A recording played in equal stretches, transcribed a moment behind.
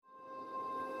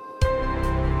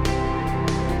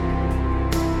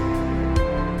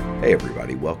Hey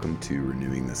everybody, welcome to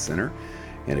Renewing the Center.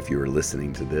 And if you are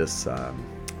listening to this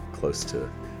close to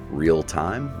real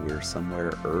time, we're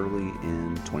somewhere early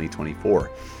in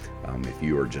 2024. If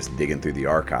you are just digging through the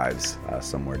archives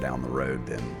somewhere down the road,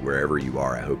 then wherever you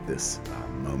are, I hope this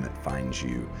moment finds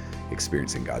you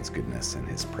experiencing God's goodness and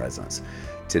His presence.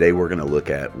 Today we're going to look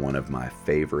at one of my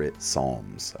favorite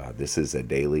Psalms. This is a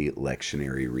daily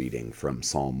lectionary reading from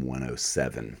Psalm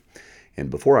 107. And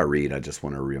before I read, I just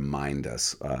want to remind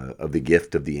us of the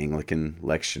gift of the Anglican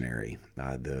lectionary.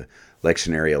 The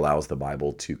lectionary allows the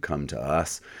Bible to come to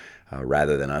us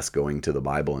rather than us going to the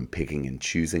Bible and picking and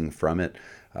choosing from it.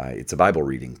 It's a Bible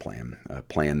reading plan, a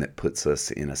plan that puts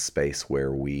us in a space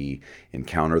where we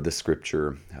encounter the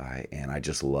Scripture. And I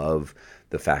just love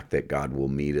the fact that God will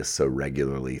meet us so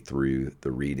regularly through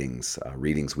the readings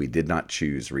we did not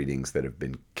choose, readings that have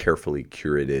been carefully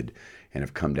curated and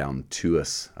have come down to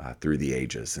us through the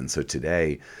ages. And so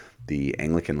today, the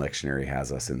Anglican lectionary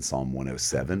has us in Psalm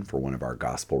 107 for one of our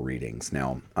gospel readings.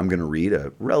 Now, I'm going to read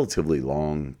a relatively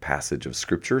long passage of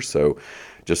Scripture, so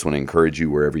just want to encourage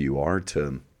you wherever you are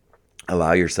to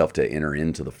allow yourself to enter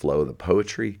into the flow of the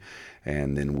poetry,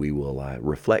 and then we will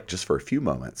reflect just for a few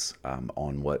moments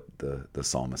on what the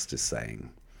psalmist is saying.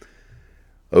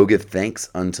 Oh, give thanks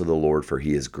unto the Lord, for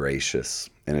He is gracious,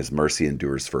 and His mercy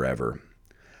endures forever.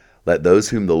 Let those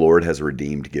whom the Lord has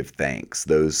redeemed give thanks,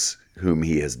 those whom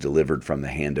He has delivered from the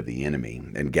hand of the enemy,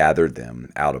 and gathered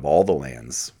them out of all the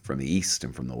lands, from the east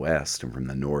and from the west, and from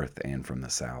the north and from the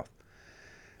south.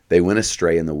 They went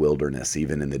astray in the wilderness,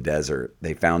 even in the desert.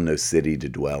 They found no city to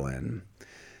dwell in.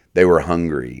 They were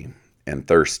hungry and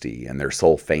thirsty, and their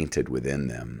soul fainted within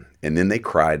them. And then they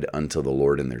cried unto the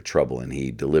Lord in their trouble, and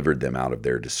He delivered them out of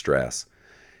their distress.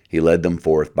 He led them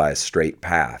forth by a straight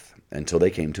path, until they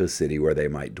came to a city where they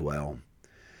might dwell.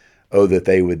 Oh, that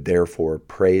they would therefore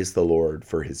praise the Lord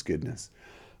for His goodness,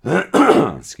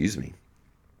 excuse me,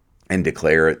 and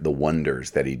declare the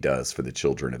wonders that He does for the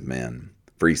children of men.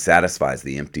 For He satisfies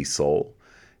the empty soul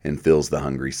and fills the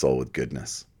hungry soul with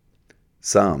goodness.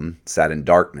 Some sat in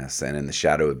darkness and in the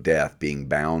shadow of death, being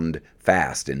bound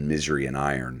fast in misery and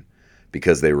iron,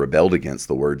 because they rebelled against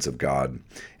the words of God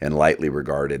and lightly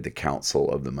regarded the counsel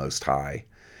of the Most High.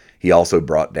 He also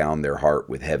brought down their heart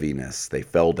with heaviness. They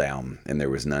fell down, and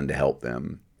there was none to help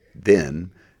them.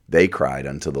 Then they cried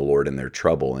unto the Lord in their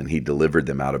trouble, and He delivered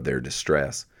them out of their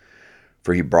distress.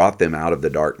 For He brought them out of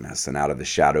the darkness and out of the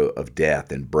shadow of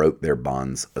death, and broke their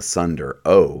bonds asunder.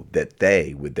 Oh, that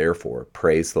they would therefore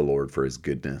praise the Lord for His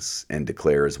goodness, and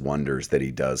declare His wonders that He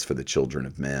does for the children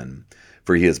of men.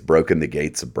 For He has broken the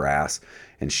gates of brass,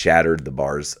 and shattered the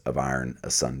bars of iron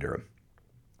asunder.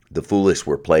 The foolish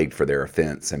were plagued for their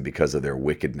offense, and because of their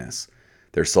wickedness.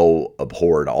 Their soul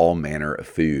abhorred all manner of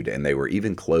food, and they were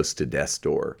even close to death's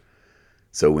door.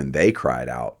 So when they cried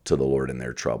out to the Lord in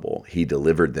their trouble, He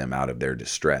delivered them out of their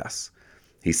distress.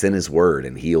 He sent His word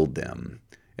and healed them,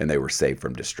 and they were saved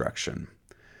from destruction.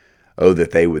 Oh,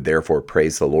 that they would therefore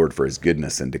praise the Lord for His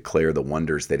goodness, and declare the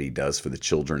wonders that He does for the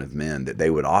children of men, that they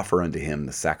would offer unto Him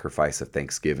the sacrifice of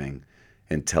thanksgiving,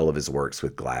 and tell of His works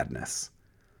with gladness.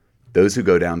 Those who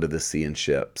go down to the sea in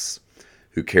ships,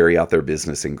 who carry out their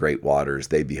business in great waters,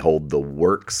 they behold the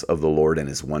works of the Lord and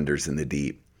His wonders in the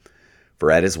deep.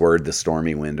 For at His word the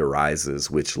stormy wind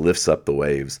arises, which lifts up the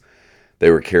waves.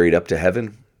 They were carried up to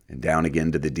heaven and down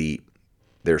again to the deep.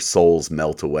 Their souls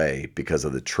melt away because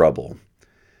of the trouble.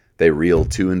 They reel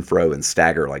to and fro and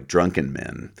stagger like drunken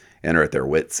men, and are at their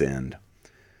wits' end.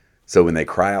 So when they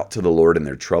cry out to the Lord in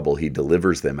their trouble, He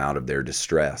delivers them out of their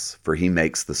distress. For He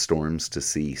makes the storms to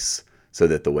cease, so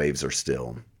that the waves are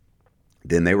still.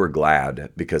 Then they were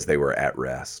glad, because they were at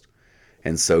rest.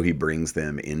 And so He brings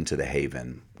them into the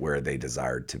haven where they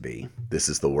desired to be. This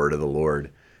is the word of the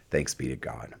Lord. Thanks be to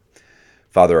God.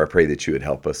 Father, I pray that You would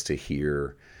help us to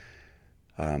hear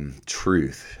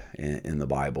truth in the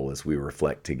Bible as we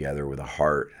reflect together with a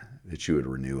heart, that You would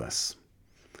renew us.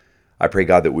 I pray,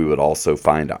 God, that we would also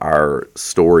find our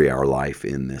story, our life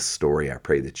in this story. I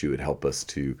pray that You would help us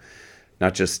to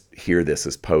not just hear this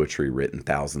as poetry written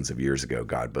thousands of years ago,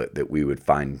 God, but that we would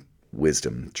find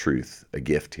wisdom, truth, a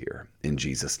gift here. In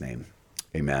Jesus' name,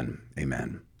 amen.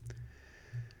 Amen.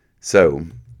 So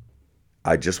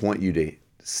I just want you to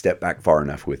step back far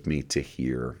enough with me to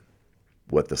hear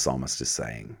what the psalmist is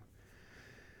saying.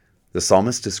 The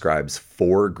psalmist describes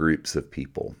four groups of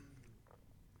people.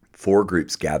 Four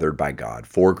groups gathered by God,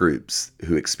 four groups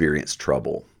who experience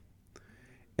trouble.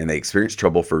 And they experience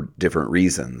trouble for different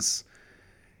reasons.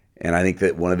 And I think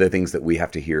that one of the things that we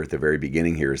have to hear at the very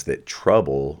beginning here is that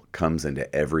trouble comes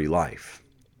into every life.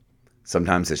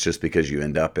 Sometimes it's just because you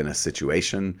end up in a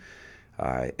situation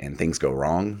and things go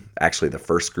wrong. Actually, the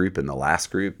first group and the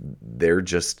last group, they're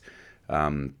just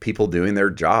people doing their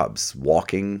jobs,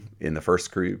 walking in the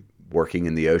first group, working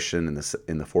in the ocean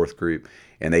in the fourth group,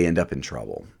 and they end up in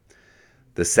trouble.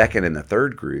 The second and the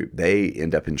third group, they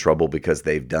end up in trouble because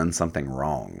they've done something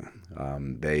wrong.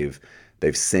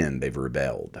 They've sinned, they've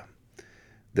rebelled.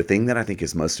 The thing that I think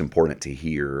is most important to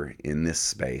hear in this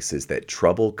space is that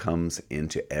trouble comes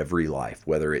into every life,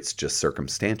 whether it's just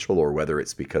circumstantial or whether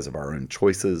it's because of our own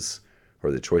choices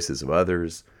or the choices of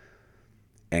others.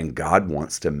 And God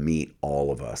wants to meet all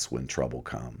of us when trouble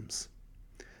comes.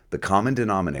 The common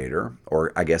denominator,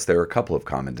 or I guess there are a couple of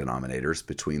common denominators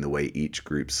between the way each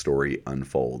group's story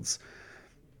unfolds.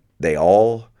 They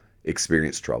all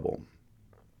experience trouble.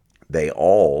 They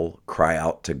all cry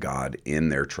out to God in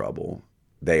their trouble.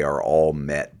 They are all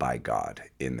met by God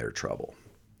in their trouble.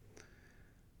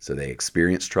 So they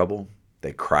experience trouble,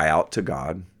 they cry out to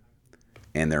God,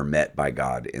 and they're met by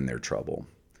God in their trouble.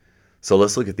 So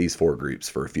let's look at these four groups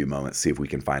for a few moments, see if we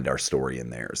can find our story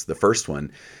in theirs. The first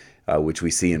one, which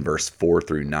we see in verse 4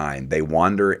 through 9, they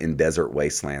wander in desert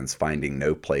wastelands, finding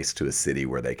no place to a city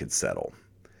where they could settle.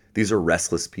 These are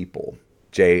restless people.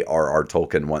 J.R.R.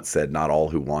 Tolkien once said, not all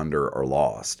who wander are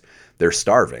lost. They're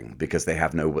starving because they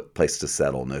have no place to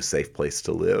settle, no safe place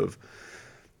to live.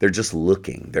 They're just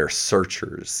looking. They're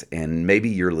searchers. And maybe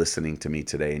you're listening to me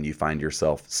today and you find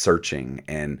yourself searching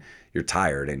and you're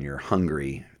tired and you're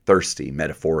hungry, thirsty,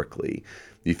 metaphorically.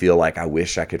 You feel like, I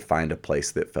wish I could find a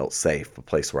place that felt safe, a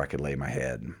place where I could lay my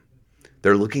head.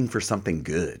 They're looking for something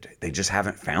good. They just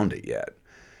haven't found it yet.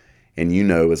 And you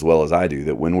know as well as I do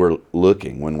that when we're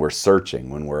looking, when we're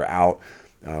searching, when we're out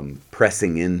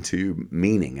pressing into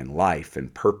meaning and life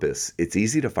and purpose, it's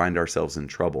easy to find ourselves in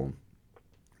trouble.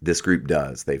 This group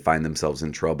does. They find themselves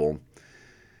in trouble.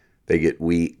 They get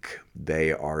weak.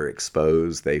 They are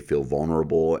exposed. They feel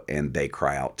vulnerable, and they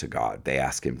cry out to God. They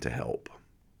ask Him to help.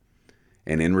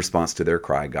 And in response to their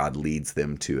cry, God leads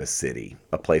them to a city,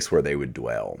 a place where they would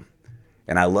dwell.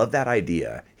 And I love that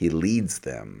idea. He leads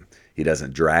them. He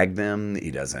doesn't drag them.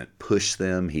 He doesn't push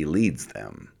them. He leads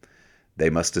them. They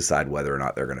must decide whether or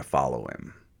not they're going to follow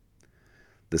Him.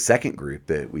 The second group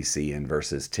that we see in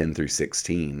verses 10 through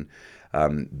 16,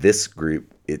 this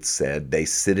group, it said, they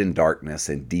sit in darkness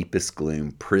and deepest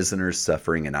gloom, prisoners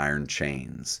suffering in iron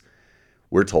chains.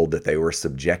 We're told that they were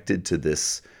subjected to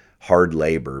this hard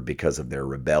labor because of their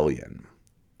rebellion.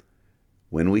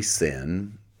 When we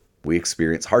sin, we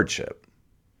experience hardship.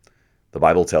 The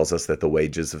Bible tells us that the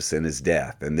wages of sin is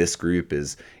death, and this group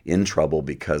is in trouble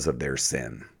because of their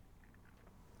sin,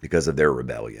 because of their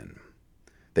rebellion.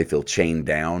 They feel chained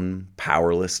down,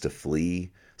 powerless to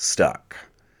flee, stuck.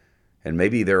 And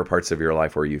maybe there are parts of your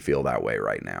life where you feel that way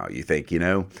right now. You think,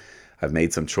 I've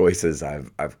made some choices,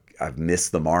 I've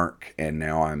missed the mark, and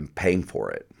now I'm paying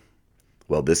for it.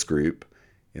 Well, this group,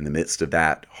 in the midst of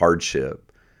that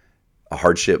hardship, a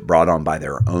hardship brought on by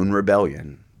their own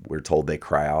rebellion, we're told they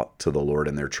cry out to the Lord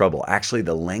in their trouble. Actually,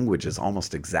 the language is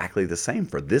almost exactly the same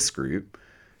for this group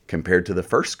compared to the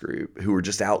first group who were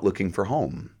just out looking for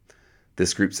home.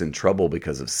 This group's in trouble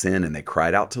because of sin, and they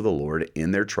cried out to the Lord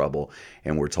in their trouble,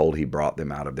 and we're told He brought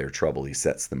them out of their trouble. He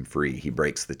sets them free. He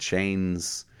breaks the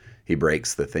chains. He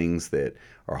breaks the things that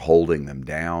are holding them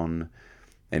down,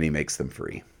 and He makes them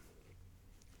free.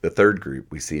 The third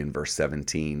group we see in verse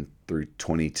 17 through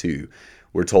 22,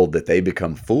 we're told that they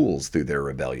become fools through their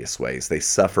rebellious ways. They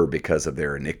suffer because of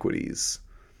their iniquities.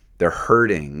 They're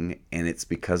hurting, and it's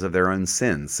because of their own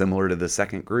sin, similar to the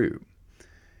second group.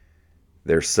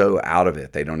 They're so out of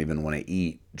it, they don't even want to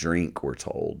eat, drink, we're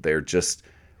told. They're just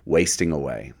wasting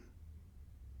away.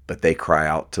 But they cry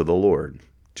out to the Lord,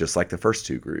 just like the first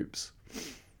two groups.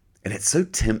 And it's so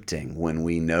tempting when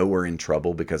we know we're in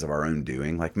trouble because of our own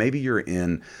doing. Like maybe you're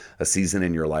in a season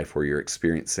in your life where you're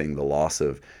experiencing the loss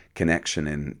of connection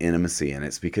and intimacy, and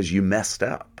it's because you messed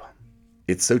up.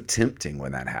 It's so tempting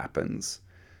when that happens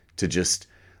to just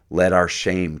let our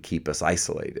shame keep us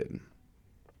isolated.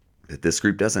 But this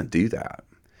group doesn't do that.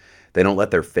 They don't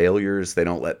let their failures, they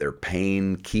don't let their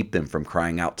pain keep them from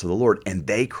crying out to the Lord. And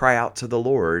they cry out to the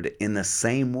Lord in the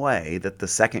same way that the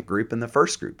second group and the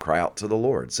first group cry out to the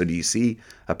Lord. So do you see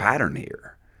a pattern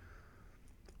here?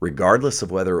 Regardless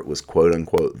of whether it was quote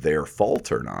unquote their fault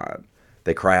or not,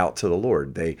 they cry out to the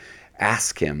Lord. They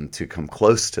ask Him to come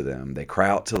close to them. They cry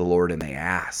out to the Lord and they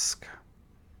ask.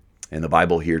 And the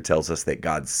Bible here tells us that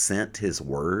God sent His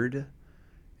word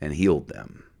and healed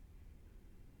them.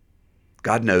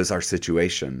 God knows our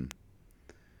situation.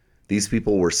 These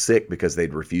people were sick because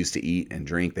they'd refused to eat and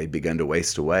drink. They'd begun to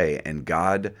waste away. And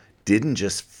God didn't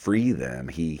just free them.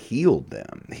 He healed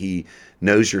them. He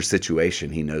knows your situation.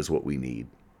 He knows what we need.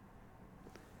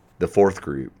 The fourth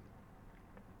group,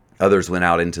 others went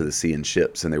out into the sea in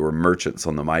ships, and they were merchants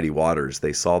on the mighty waters.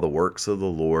 They saw the works of the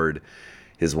Lord,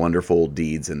 his wonderful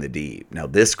deeds in the deep. Now,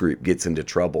 this group gets into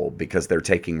trouble because they're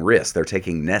taking risks. They're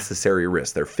taking necessary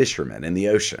risks. They're fishermen in the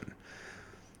ocean.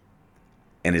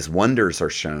 And his wonders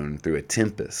are shown through a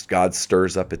tempest. God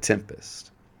stirs up a tempest.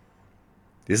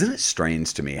 Isn't it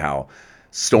strange to me how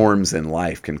storms in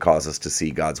life can cause us to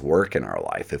see God's work in our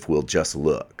life if we'll just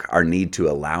look? Our need to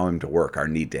allow him to work, our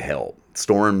need to help.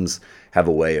 Storms have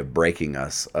a way of breaking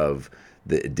us of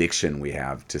the addiction we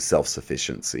have to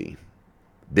self-sufficiency.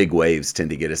 Big waves tend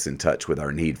to get us in touch with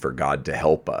our need for God to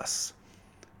help us.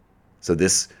 So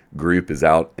this group is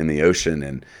out in the ocean,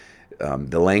 and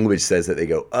the language says that they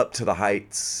go up to the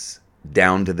heights,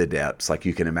 down to the depths. Like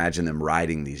you can imagine them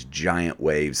riding these giant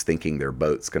waves, thinking their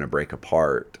boat's going to break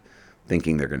apart,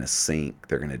 thinking they're going to sink,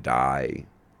 they're going to die.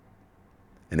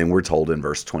 And then we're told in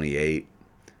verse 28,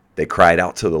 they cried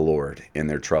out to the Lord in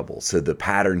their trouble. So the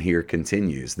pattern here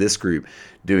continues. This group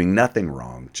doing nothing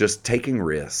wrong, just taking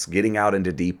risks, getting out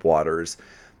into deep waters.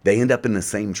 They end up in the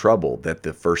same trouble that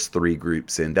the first three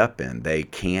groups end up in. They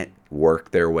can't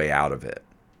work their way out of it.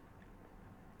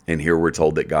 And here we're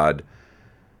told that God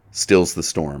stills the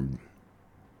storm,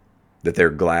 that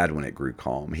they're glad when it grew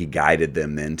calm. He guided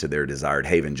them then to their desired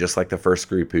haven, just like the first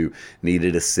group who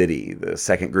needed a city, the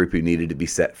second group who needed to be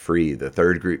set free, the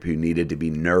third group who needed to be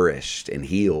nourished and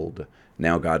healed.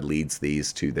 Now God leads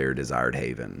these to their desired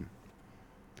haven.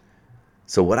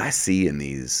 So what I see in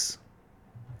these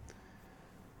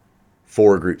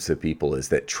four groups of people is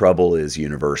that trouble is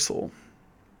universal.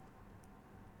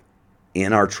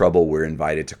 In our trouble, we're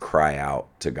invited to cry out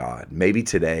to God. Maybe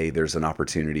today there's an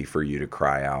opportunity for you to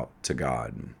cry out to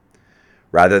God.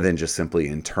 Rather than just simply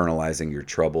internalizing your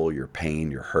trouble, your pain,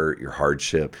 your hurt, your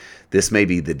hardship, this may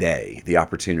be the day, the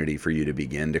opportunity for you to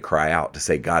begin to cry out, to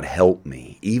say, God, help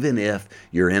me. Even if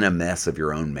you're in a mess of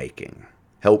your own making,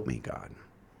 help me, God.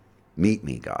 Meet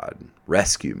me, God.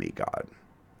 Rescue me, God.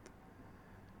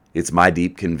 It's my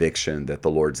deep conviction that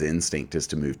the Lord's instinct is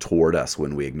to move toward us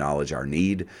when we acknowledge our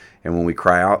need and when we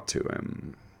cry out to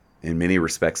him. In many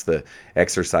respects, the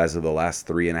exercise of the last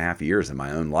 3.5 years in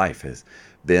my own life has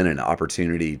been an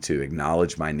opportunity to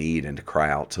acknowledge my need and to cry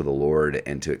out to the Lord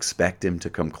and to expect him to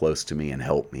come close to me and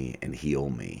help me and heal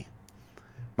me.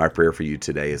 My prayer for you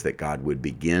today is that God would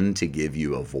begin to give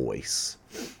you a voice,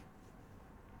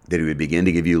 that he would begin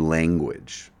to give you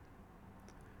language,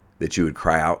 that you would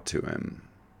cry out to him,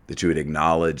 that you would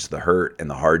acknowledge the hurt and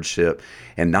the hardship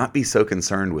and not be so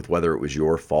concerned with whether it was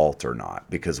your fault or not.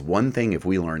 Because one thing, if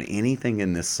we learn anything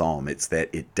in this psalm, it's that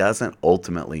it doesn't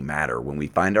ultimately matter. When we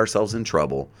find ourselves in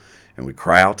trouble and we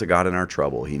cry out to God in our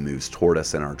trouble, he moves toward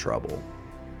us in our trouble.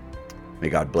 May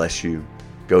God bless you.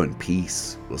 Go in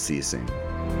peace. We'll see you soon.